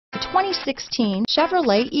2016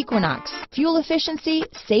 Chevrolet Equinox. Fuel efficiency,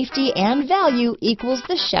 safety, and value equals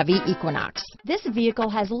the Chevy Equinox. This vehicle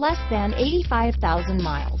has less than 85,000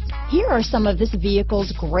 miles. Here are some of this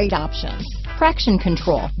vehicle's great options: traction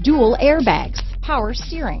control, dual airbags, power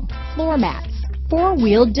steering, floor mats,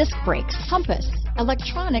 four-wheel disc brakes, compass,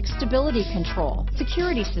 electronic stability control,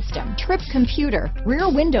 security system, trip computer,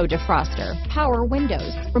 rear window defroster, power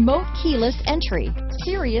windows, remote keyless entry,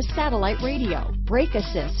 Sirius satellite radio, brake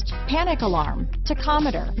assist, panic alarm,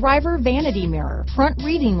 tachometer, driver vanity mirror, front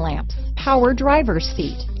reading lamps, power driver's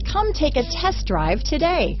seat. Come take a test drive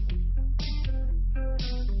today.